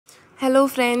Hello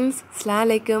friends, Assalamu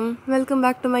alaikum. Welcome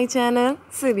back to my channel,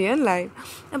 Siri Live.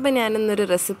 അപ്പോൾ ഞാനിന്നൊരു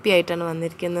recipe ആയിട്ടാണ്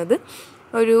വന്നിരിക്കുന്നത്.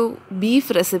 ഒരു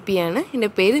ബീഫ് റെസിപ്പിയാണ്. ഇതിൻ്റെ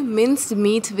പേര് മിൻസ്ഡ്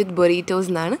മീറ്റ് വിത്ത് ബൊറീറ്റോസ്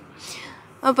എന്നാണ്.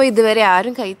 അപ്പോൾ ഇതുവരെ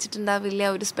ആരും കഴിച്ചിട്ടുണ്ടാവില്ല.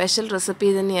 ഒരു സ്പെഷ്യൽ റെസിപ്പി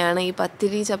തന്നെയാണ്. ഈ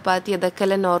പത്തിരി ചപ്പാത്തി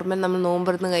അതൊക്കെയല്ല നോർമൽ നമ്മൾ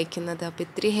നോമ്പെടുന്ന് കഴിക്കുന്നത്. അപ്പോൾ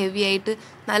ഇത്തിരി ഹെവി ആയിട്ട്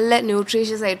നല്ല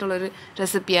ന്യൂട്രീഷ്യസ് ആയിട്ടുള്ളൊരു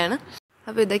റെസിപ്പിയാണ്.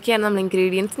 അപ്പോൾ ഇതൊക്കെയാണ് നമ്മൾ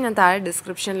ഇൻഗ്രീഡിയൻസ് ഞാൻ താഴെ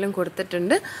ഡിസ്ക്രിപ്ഷനിലും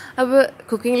കൊടുത്തിട്ടുണ്ട്. അപ്പോൾ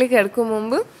കുക്കിങ്ങിലേക്ക് കിടക്കും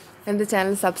മുമ്പ് എൻ്റെ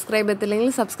ചാനൽ സബ്സ്ക്രൈബ് ചെയ്തില്ലെങ്കിൽ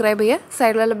സബ്സ്ക്രൈബ് ചെയ്യുക.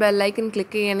 സൈഡിലുള്ള ബെല്ലൈക്കൺ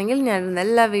ക്ലിക്ക് ചെയ്യുകയാണെങ്കിൽ ഞാൻ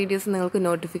എല്ലാ വീഡിയോസും നിങ്ങൾക്ക്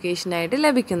നോട്ടിഫിക്കേഷനായിട്ട്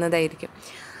ലഭിക്കുന്നതായിരിക്കും.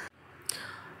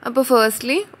 അപ്പോൾ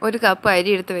ഫേസ്റ്റ്ലി ഒരു കപ്പ് അരി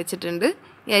എടുത്ത് വെച്ചിട്ടുണ്ട്.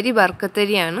 ഈ അരി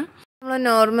ബർക്കത്തരിയാണ്. നമ്മൾ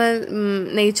നോർമൽ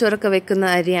നെയ്ച്ചോറൊക്കെ വെക്കുന്ന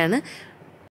അരിയാണ്.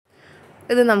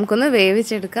 ഇത് നമുക്കൊന്ന്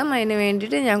വേവിച്ചെടുക്കാം. അതിന്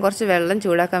വേണ്ടിയിട്ട് ഞാൻ കുറച്ച് വെള്ളം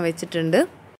ചൂടാക്കാൻ വെച്ചിട്ടുണ്ട്.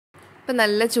 അപ്പോൾ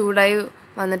നല്ല ചൂടായി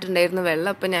വന്നിട്ടുണ്ടായിരുന്നു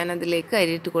വെള്ളം. അപ്പോൾ ഞാനതിലേക്ക്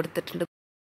അരിയിട്ട് കൊടുത്തിട്ടുണ്ട്.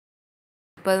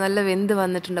 അപ്പോൾ നല്ല വെന്ത്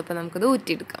വന്നിട്ടുണ്ട്. അപ്പോൾ നമുക്കത്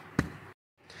ഊറ്റിയെടുക്കാം.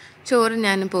 ചോറ്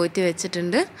ഞാൻ പോറ്റി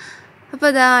വെച്ചിട്ടുണ്ട്. അപ്പോൾ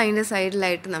അതാ അതിൻ്റെ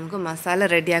സൈഡിലായിട്ട് നമുക്ക് മസാല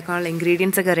റെഡിയാക്കാനുള്ള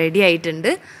ഇൻഗ്രീഡിയൻസ് ഒക്കെ റെഡി ആയിട്ടുണ്ട്.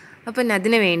 അപ്പം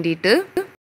അതിന് വേണ്ടിയിട്ട്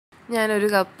ഞാനൊരു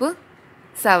കപ്പ്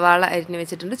സവാള അരിഞ്ഞ്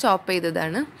വെച്ചിട്ടുണ്ട്. ചോപ്പ്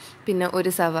ചെയ്തതാണ്. പിന്നെ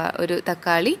ഒരു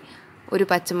തക്കാളി, ഒരു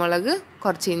പച്ചമുളക്,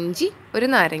 കുറച്ച് ഇഞ്ചി, ഒരു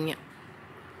നാരങ്ങ.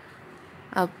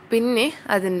 പിന്നെ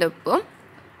അതിൻ്റെ ഒപ്പം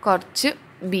കുറച്ച്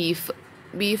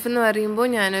ബീഫ് എന്ന് പറയുമ്പോൾ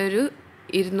ഞാനൊരു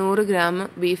 200 ഗ്രാം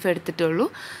ബീഫ് എടുത്തിട്ടുള്ളൂ.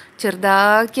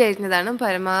 ചെറുതാക്കി അരിഞ്ഞതാണ്.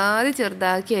 പരമാവധി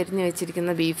ചെറുതാക്കി അരിഞ്ഞ്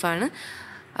വെച്ചിരിക്കുന്ന ബീഫാണ്.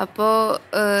 അപ്പോൾ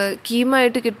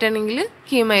കീമായിട്ട് കിട്ടണമെങ്കിൽ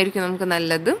കീമായിരിക്കും നമുക്ക്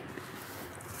നല്ലത്.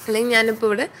 അല്ലെങ്കിൽ ഞാനിപ്പോൾ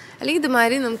ഇവിടെ അല്ലെങ്കിൽ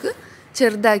ഇതുമാതിരി നമുക്ക്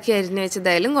ചെറുതാക്കി അരിഞ്ഞ്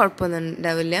വെച്ചതായാലും കുഴപ്പമൊന്നും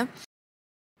ഉണ്ടാവില്ല.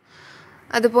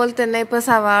 അതുപോലെ തന്നെ ഇപ്പോൾ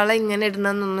സവാള ഇങ്ങനെ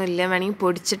ഇടണമെന്നൊന്നുമില്ല. വേണമെങ്കിൽ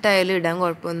പൊടിച്ചിട്ടായാലും ഇടാൻ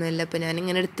കുഴപ്പമൊന്നുമില്ല. അപ്പോൾ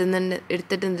ഞാനിങ്ങനെ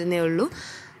എടുത്തിട്ടുണ്ടെന്നേ ഉള്ളൂ.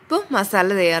 അപ്പോൾ മസാല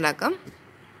തയ്യാറാക്കാം.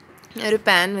 ഒരു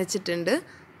പാൻ വെച്ചിട്ടുണ്ട്.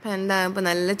 പാനിലാകുമ്പോൾ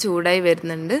നല്ല ചൂടായി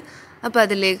വരുന്നുണ്ട്. അപ്പോൾ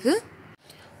അതിലേക്ക്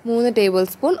 3 ടേബിൾ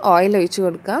സ്പൂൺ ഓയിൽ ഒഴിച്ച്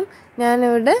കൊടുക്കാം.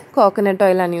 ഞാനിവിടെ കോക്കനട്ട്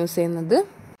ഓയിലാണ് യൂസ് ചെയ്യുന്നത്.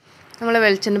 നമ്മൾ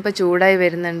വെളിച്ചെണ്ണ ഇപ്പോൾ ചൂടായി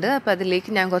വരുന്നുണ്ട്. അപ്പോൾ അതിലേക്ക്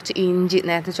ഞാൻ കുറച്ച് ഇഞ്ചി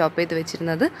നേരത്തെ ചോപ്പ് ചെയ്ത്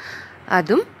വെച്ചിരുന്നത്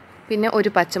അതും, പിന്നെ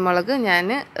ഒരു പച്ചമുളക് ഞാൻ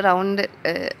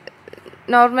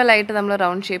നോർമലായിട്ട് നമ്മൾ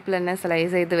റൗണ്ട് ഷേപ്പിൽ തന്നെ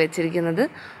സ്ലൈസ് ചെയ്ത് വെച്ചിരിക്കുന്നത്.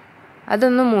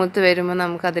 അതൊന്ന് മൂത്ത് വരുമ്പോൾ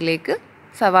നമുക്കതിലേക്ക്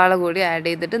സവാള കൂടി ആഡ്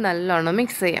ചെയ്തിട്ട് നല്ലോണം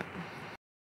മിക്സ് ചെയ്യാം.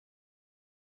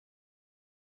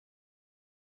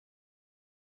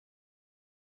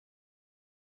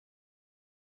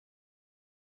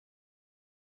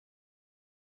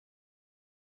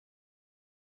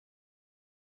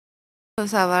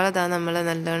 സവാള നമ്മൾ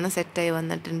നല്ലോണം സെറ്റായി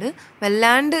വന്നിട്ടുണ്ട്.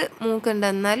 വല്ലാണ്ട് മൂക്കുണ്ട്,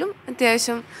 എന്നാലും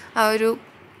അത്യാവശ്യം ആ ഒരു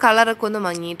കളറൊക്കെ ഒന്ന്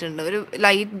മങ്ങിയിട്ടുണ്ട്. ഒരു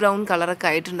ലൈറ്റ് ബ്രൗൺ കളറൊക്കെ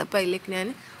ആയിട്ടുണ്ട്. അപ്പോൾ അതിലേക്ക് ഞാൻ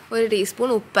 1 ടീസ്പൂൺ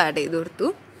ഉപ്പ് ആഡ് ചെയ്ത് കൊടുത്തു.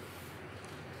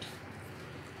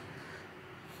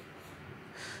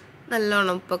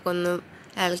 നല്ലോണം ഉപ്പൊക്കെ ഒന്ന്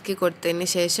ഇളക്കി കൊടുത്തതിന്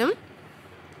ശേഷം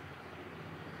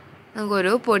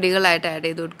നമുക്കൊരു പൊടികളായിട്ട് ആഡ്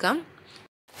ചെയ്ത് കൊടുക്കാം.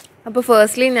 അപ്പോൾ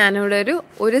ഫേസ്റ്റ്ലി ഞാനിവിടെ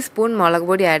ഒരു സ്പൂൺ മുളക്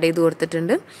പൊടി ആഡ് ചെയ്ത്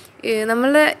കൊടുത്തിട്ടുണ്ട്.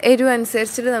 നമ്മളുടെ എരിവ്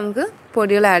അനുസരിച്ചിട്ട് നമുക്ക്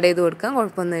പൊടികൾ ആഡ് ചെയ്ത് കൊടുക്കാം,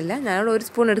 കുഴപ്പമൊന്നുമില്ല. ഞാനിവിടെ 1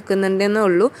 സ്പൂൺ എടുക്കുന്നുണ്ടെന്നേ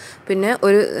ഉള്ളൂ. പിന്നെ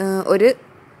ഒരു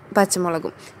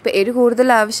പച്ചമുളകും. ഇപ്പോൾ എരിവ് കൂടുതൽ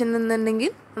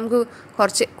ആവശ്യമുണ്ടെന്നുണ്ടെങ്കിൽ നമുക്ക്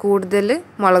കുറച്ച് കൂടുതൽ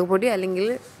മുളക് പൊടി അല്ലെങ്കിൽ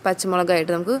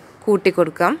പച്ചമുളകായിട്ട് നമുക്ക് കൂട്ടി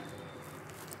കൊടുക്കാം.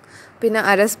 പിന്നെ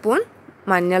 1/2 സ്പൂൺ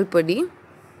മഞ്ഞൾപ്പൊടി,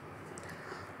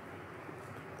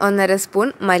 1/2 സ്പൂൺ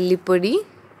മല്ലിപ്പൊടി,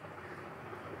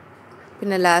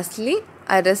 പിന്നെ ലാസ്റ്റ്ലി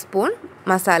 1/2 സ്പൂൺ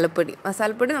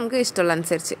മസാലപ്പൊടി നമുക്ക് ഇഷ്ടമുള്ള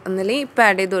അനുസരിച്ച് ഒന്നില്ലെങ്കിൽ ഇപ്പോൾ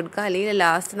ആഡ് ചെയ്ത് കൊടുക്കുക, അല്ലെങ്കിൽ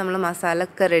ലാസ്റ്റ് നമ്മൾ മസാല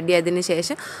ഒക്കെ റെഡി ആയതിന്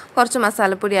ശേഷം കുറച്ച്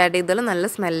മസാലപ്പൊടി ആഡ് ചെയ്താലും നല്ല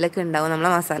സ്മെല്ലൊക്കെ ഉണ്ടാവും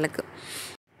നമ്മളെ മസാലക്ക്.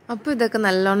 അപ്പോൾ ഇതൊക്കെ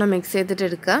നല്ലോണം മിക്സ് ചെയ്തിട്ട്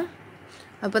എടുക്കുക.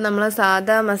 അപ്പോൾ നമ്മൾ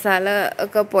സാധാ മസാല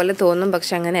ഒക്കെ പോലെ തോന്നും,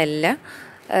 പക്ഷെ അങ്ങനെയല്ല.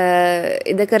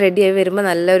 ഇതൊക്കെ റെഡിയായി വരുമ്പോൾ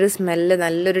നല്ലൊരു സ്മെല്ല്,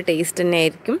 നല്ലൊരു ടേസ്റ്റ് തന്നെ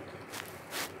ആയിരിക്കും.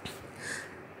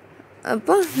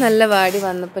 അപ്പോൾ നല്ല വാടി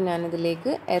വന്നപ്പോൾ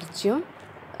ഞാനിതിലേക്ക് ഇറച്ചിയും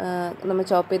നമ്മൾ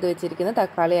ചോപ്പ് ചെയ്ത് വെച്ചിരിക്കുന്ന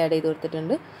തക്കാളി ആഡ് ചെയ്ത്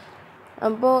കൊടുത്തിട്ടുണ്ട്.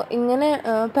 അപ്പോൾ ഇങ്ങനെ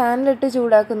പാനിലിട്ട്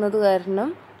ചൂടാക്കുന്നത്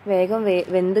കാരണം വേഗം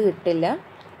വെന്ത് കിട്ടില്ല.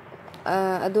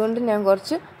 അതുകൊണ്ട് ഞാൻ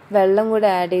കുറച്ച് വെള്ളം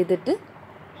കൂടെ ആഡ് ചെയ്തിട്ട്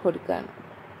കൊടുക്കുകയാണ്.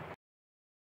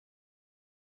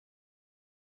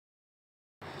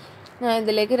 ഞാൻ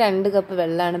ഇതിലേക്ക് 2 കപ്പ്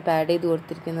വെള്ളമാണ് ഇപ്പോൾ ആഡ് ചെയ്ത്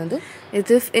കൊടുത്തിരിക്കുന്നത്.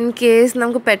 ഇത് ഇൻ കേസ്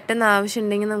നമുക്ക് പെട്ടെന്ന്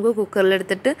ആവശ്യമുണ്ടെങ്കിൽ നമുക്ക്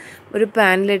കുക്കറിലെടുത്തിട്ട് ഒരു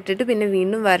പാനിലിട്ടിട്ട് പിന്നെ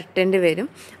വീണ്ടും വരട്ടേണ്ടി വരും.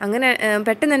 അങ്ങനെ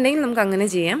പെട്ടെന്നുണ്ടെങ്കിൽ നമുക്ക് അങ്ങനെ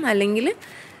ചെയ്യാം. അല്ലെങ്കിൽ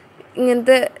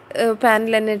ഇങ്ങനത്തെ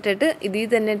പാനിൽ തന്നെ ഇട്ടിട്ട് ഇതിൽ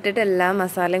തന്നെ ഇട്ടിട്ട് എല്ലാ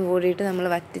മസാലയും കൂടിയിട്ട് നമ്മൾ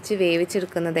വറ്റിച്ച്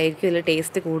വേവിച്ചെടുക്കുന്നതായിരിക്കും ഇതിൽ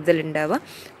ടേസ്റ്റ് കൂടുതലുണ്ടാവുക.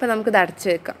 അപ്പോൾ നമുക്കിത് അടച്ച്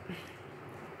വെക്കാം.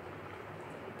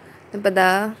 ഇപ്പോൾ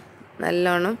ഇതാ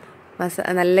നല്ലോണം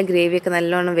നല്ല ഗ്രേവിയൊക്കെ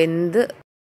നല്ലോണം വെന്ത്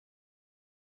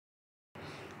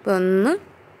ഇപ്പോൾ ഒന്ന്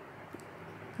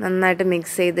നന്നായിട്ട്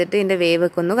മിക്സ് ചെയ്തിട്ട് ഇതിൻ്റെ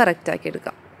വേവൊക്കെ ഒന്ന് കറക്റ്റാക്കി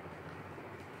എടുക്കാം.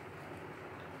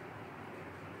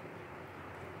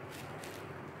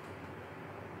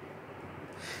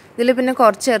 ഇതിൽ പിന്നെ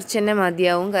കുറച്ച് ഇറച്ചി തന്നെ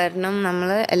മതിയാവും, കാരണം നമ്മൾ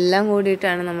എല്ലാം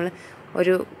കൂടിയിട്ടാണ് നമ്മൾ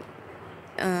ഒരു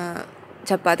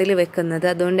ചപ്പാത്തിയിൽ വെക്കുന്നത്.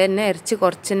 അതുകൊണ്ട് തന്നെ ഇറച്ചി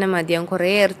കുറച്ച് തന്നെ മതിയാവും. കുറേ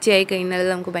ഇറച്ചി ആയി കഴിഞ്ഞാൽ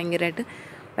നമുക്ക്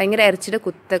ഭയങ്കര ഇറച്ചിയുടെ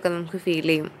കുത്തൊക്കെ നമുക്ക് ഫീൽ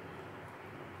ചെയ്യും.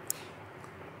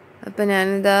 അപ്പോൾ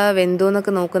ഞാനിതാ വെന്തു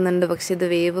എന്നൊക്കെ നോക്കുന്നുണ്ട്, പക്ഷെ ഇത്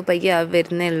വേവ് പയ്യെ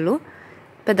വരുന്നേ ഉള്ളൂ.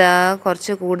 അപ്പോൾ ഇതാ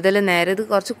കുറച്ച് കൂടുതൽ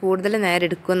നേരം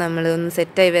എടുക്കും നമ്മൾ ഒന്ന്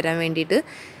സെറ്റായി വരാൻ വേണ്ടിയിട്ട്.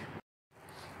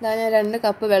 ഇതാ ഞാൻ 2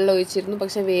 കപ്പ് വെള്ളം ഒഴിച്ചിരുന്നു,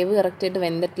 പക്ഷേ വേവ് കറക്റ്റായിട്ട്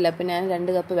വെന്തിട്ടില്ല. അപ്പോൾ ഞാൻ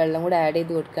 2 കപ്പ് വെള്ളം കൂടെ ആഡ്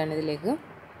ചെയ്ത് കൊടുക്കുകയാണ് ഇതിലേക്ക്.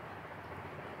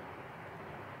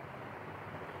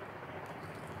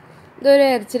 ഇതൊരു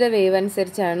ഇറച്ചിയുടെ വേവ്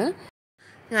അനുസരിച്ചാണ്.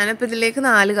 ഞാനിപ്പോൾ ഇതിലേക്ക്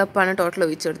 4 കപ്പാണ് ടോട്ടൽ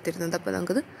ഒഴിച്ച് കൊടുത്തിരുന്നത്. അപ്പോൾ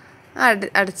നമുക്കത്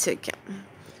അടച്ച് വയ്ക്കാം.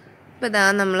 അപ്പോൾ ഇതാ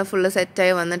നമ്മൾ ഫുള്ള്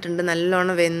സെറ്റായി വന്നിട്ടുണ്ട്.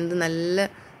 നല്ലോണം വെന്ത് നല്ല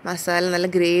മസാല നല്ല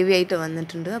ഗ്രേവി ആയിട്ട്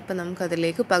വന്നിട്ടുണ്ട്. അപ്പോൾ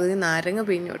നമുക്കതിലേക്ക് പകുതി നാരങ്ങ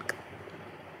പിഴിഞ്ഞ് കൊടുക്കാം.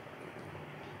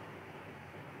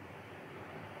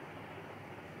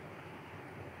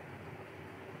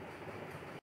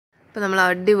 അപ്പോൾ നമ്മൾ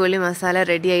അടിപൊളി മസാല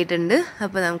റെഡി ആയിട്ടുണ്ട്.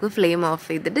 അപ്പോൾ നമുക്ക് ഫ്ലെയിം ഓഫ്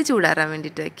ചെയ്തിട്ട് ചൂടാറാൻ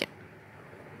വേണ്ടിയിട്ട് വയ്ക്കാം.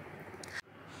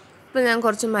 അപ്പോൾ ഞാൻ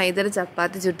കുറച്ച് മൈദയുടെ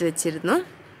ചപ്പാത്തി ചുട്ട് വെച്ചിരുന്നു.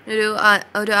 ഒരു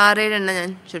 6-7 എണ്ണം ഞാൻ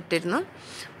ചുട്ടിരുന്നു.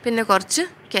 പിന്നെ കുറച്ച്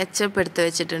കെച്ചപ്പ് എടുത്ത്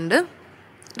വെച്ചിട്ടുണ്ട്.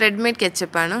 റെഡിമെയ്ഡ്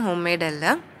കെച്ചപ്പാണ്, ഹോം മെയ്ഡ് അല്ല.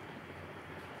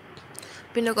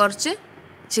 പിന്നെ കുറച്ച്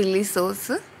ചില്ലി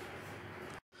സോസ്.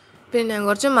 പിന്നെ ഞാൻ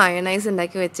കുറച്ച് മയോണൈസ്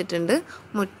ഉണ്ടാക്കി വെച്ചിട്ടുണ്ട്.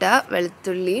 മുട്ട,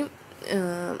 വെളുത്തുള്ളി,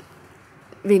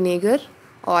 വിനീഗർ,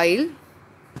 ഓയിൽ,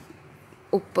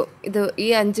 ഉപ്പ്, ഈ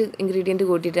 5 ഇൻഗ്രീഡിയൻറ്റ്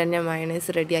കൂട്ടിയിട്ടാണ് ഞാൻ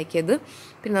മയോണൈസ് റെഡിയാക്കിയത്.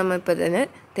 പിന്നെ നമ്മളിപ്പോൾ തന്നെ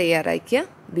തയ്യാറാക്കിയ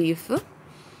ബീഫ്,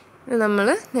 നമ്മൾ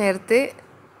നേരത്തെ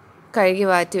കഴുകി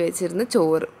വാറ്റി വെച്ചിരുന്ന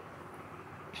ചോറ്,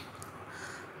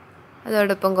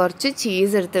 അതോടൊപ്പം കുറച്ച്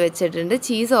ചീസ് എടുത്ത് വെച്ചിട്ടുണ്ട്.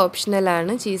 ചീസ്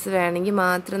ഓപ്ഷണലാണ്, ചീസ് വേണമെങ്കിൽ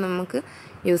മാത്രം നമുക്ക്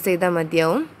യൂസ് ചെയ്താൽ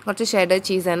മതിയാവും. കുറച്ച് ഷെഡർ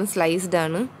ചീസാണ്, സ്ലൈസ്ഡ്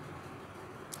ആണ്.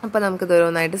 അപ്പോൾ നമുക്കിത്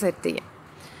ഓരോന്നായിട്ട് സെറ്റ് ചെയ്യാം.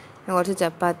 കുറച്ച്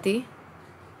ചപ്പാത്തി,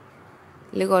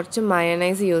 ഇതിൽ കുറച്ച്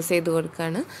മയോണൈസ് യൂസ് ചെയ്ത്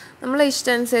കൊടുക്കുകയാണ്. നമ്മളെ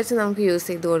ഇഷ്ടമനുസരിച്ച് നമുക്ക് യൂസ്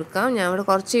ചെയ്ത് കൊടുക്കാം. ഞാൻ ഇവിടെ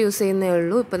കുറച്ച് യൂസ് ചെയ്യുന്നേ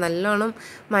ഉള്ളൂ. ഇപ്പോൾ നല്ലോണം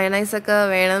മയോണൈസൊക്കെ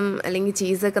വേണം അല്ലെങ്കിൽ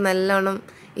ചീസൊക്കെ നല്ലോണം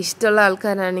ഇഷ്ടമുള്ള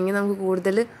ആൾക്കാരാണെങ്കിൽ നമുക്ക്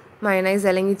കൂടുതൽ മയോണൈസ്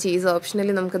അല്ലെങ്കിൽ ചീസ്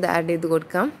ഓപ്ഷണലി നമുക്കത് ആഡ് ചെയ്ത്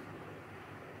കൊടുക്കാം.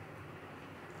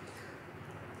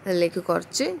 അതിലേക്ക്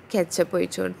കുറച്ച് കെച്ചപ്പ്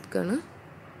ഒഴിച്ച് കൊടുക്കുകയാണ്.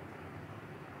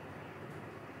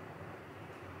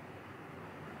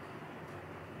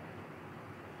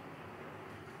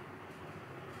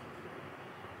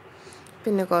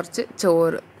 പിന്നെ കുറച്ച്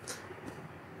ചോറ്.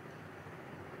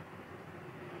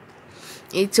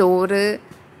 ഈ ചോറ്,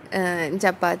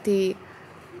 ചപ്പാത്തി,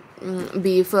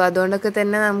 ബീഫ് അതുകൊണ്ടൊക്കെ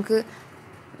തന്നെ നമുക്ക്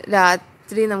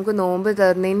രാത്രി നമുക്ക് നോമ്പ്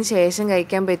തുറന്നതിന് ശേഷം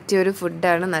കഴിക്കാൻ പറ്റിയൊരു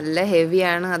ഫുഡാണ്. നല്ല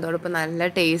ഹെവിയാണ്, അതോടൊപ്പം നല്ല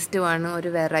ടേസ്റ്റുമാണ്, ഒരു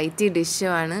വെറൈറ്റി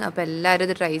ഡിഷുമാണ്. അപ്പോൾ എല്ലാവരും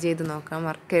ഇത് ട്രൈ ചെയ്ത് നോക്കാൻ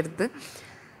മറക്കരുത്.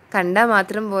 കണ്ടാൽ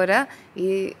മാത്രം പോരാ, ഈ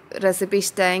റെസിപ്പി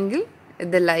ഇഷ്ടമായെങ്കിൽ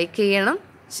ഇത് ലൈക്ക് ചെയ്യണം,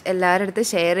 എല്ലാവരുടെ അടുത്ത്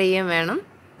ഷെയർ ചെയ്യാൻ വേണം.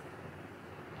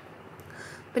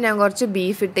 അപ്പോൾ ഞാൻ കുറച്ച്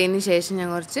ബീഫ് ഇട്ടതിന് ശേഷം ഞാൻ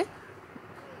കുറച്ച്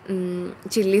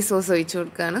ചില്ലി സോസ് ഒഴിച്ച്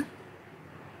കൊടുക്കുകയാണ്.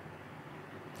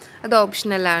 അത്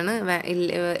ഓപ്ഷണലാണ്,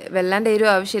 വല്ലാണ്ട് എരിവ്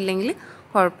ആവശ്യമില്ലെങ്കിൽ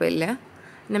കുഴപ്പമില്ല.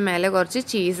 പിന്നെ മേലെ കുറച്ച്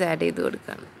ചീസ് ആഡ് ചെയ്ത്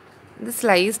കൊടുക്കുകയാണ്. ഇത്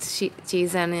സ്ലൈസ്ഡ്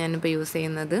ചീസാണ് ഞാനിപ്പോൾ യൂസ്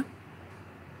ചെയ്യുന്നത്.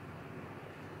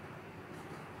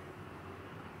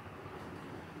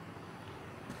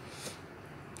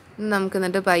 നമുക്ക്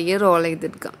എന്നിട്ട് പയ്യെ റോൾ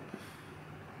ചെയ്തെടുക്കാം.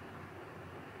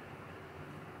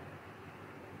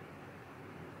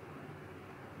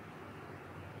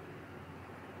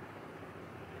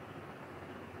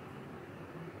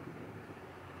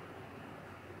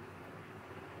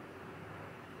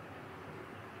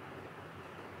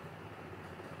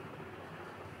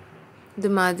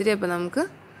 ഇതുമാതിരി അപ്പോൾ നമുക്ക്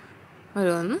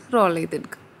ഓരോന്ന് റോൾ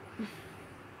ചെയ്തെടുക്കാം.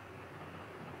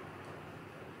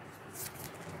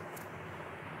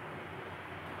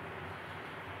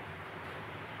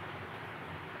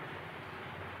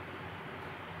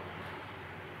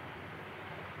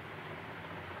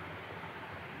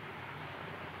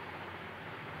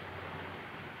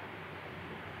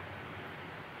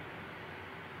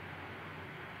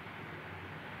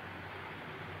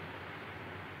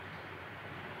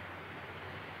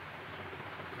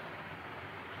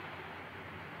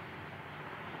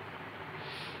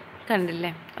 കണ്ടില്ലേ?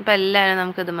 അപ്പോൾ എല്ലാവരും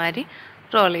നമുക്കിതുമാതിരി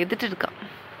റോൾ ചെയ്തിട്ടെടുക്കാം.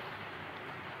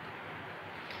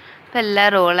 അപ്പോൾ എല്ലാം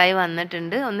റോളായി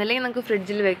വന്നിട്ടുണ്ട്. ഒന്നില്ലെങ്കിൽ നമുക്ക്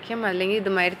ഫ്രിഡ്ജിൽ വെക്കാം, അല്ലെങ്കിൽ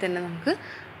ഇതുമാതിരി തന്നെ നമുക്ക്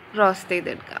റോസ്റ്റ്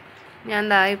ചെയ്തെടുക്കാം. ഞാൻ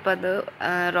ദാ ഇപ്പോൾ അത്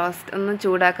റോസ്റ്റ് ഒന്ന്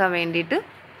ചൂടാക്കാൻ വേണ്ടിയിട്ട്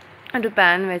ഒരു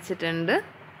പാൻ വെച്ചിട്ടുണ്ട്.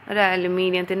 ഒരു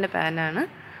അലുമിനിയത്തിൻ്റെ പാനാണ്.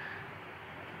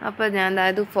 അപ്പോൾ ഞാൻ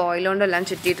ഇത് ഫോയിൽ കൊണ്ടെല്ലാം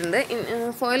ചുറ്റിയിട്ടുണ്ട്.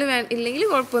 ഫോയിൽ ഇല്ലെങ്കിൽ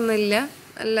കുഴപ്പമൊന്നുമില്ല,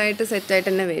 നല്ലതായിട്ട് സെറ്റായിട്ട്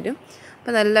തന്നെ വരും.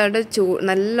 അപ്പോൾ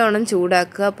നല്ലോണം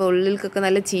ചൂടാക്കുക. അപ്പോൾ ഉള്ളിലേക്കൊക്കെ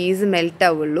നല്ല ചീസ് മെൽറ്റ്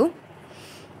ആവുള്ളൂ.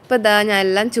 അപ്പോൾ ഇതാ ഞാൻ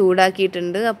എല്ലാം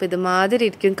ചൂടാക്കിയിട്ടുണ്ട്. അപ്പോൾ ഇതുമാതിരി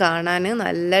ഇരിക്കും കാണാൻ.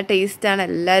 നല്ല ടേസ്റ്റാണ്.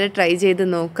 എല്ലാവരും ട്രൈ ചെയ്ത്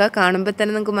നോക്കുക. കാണുമ്പോൾ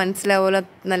തന്നെ നിങ്ങൾക്ക് മനസ്സിലാവുമല്ലോ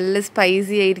നല്ല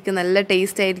സ്പൈസി ആയിരിക്കും, നല്ല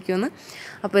ടേസ്റ്റ് ആയിരിക്കും എന്ന്.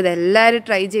 അപ്പോൾ ഇതെല്ലാവരും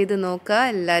ട്രൈ ചെയ്ത് നോക്കുക,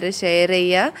 എല്ലാവരും ഷെയർ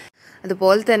ചെയ്യുക.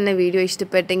 അതുപോലെ തന്നെ വീഡിയോ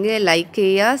ഇഷ്ടപ്പെട്ടെങ്കിൽ ലൈക്ക്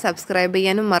ചെയ്യുക, സബ്സ്ക്രൈബ്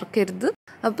ചെയ്യാനും മറക്കരുത്.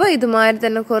 അപ്പോൾ ഇതുമാതിരി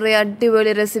തന്നെ കുറേ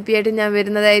അടിപൊളി റെസിപ്പി ആയിട്ട് ഞാൻ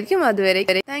വരുന്നതായിരിക്കും. അതുവരെ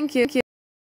താങ്ക് യു.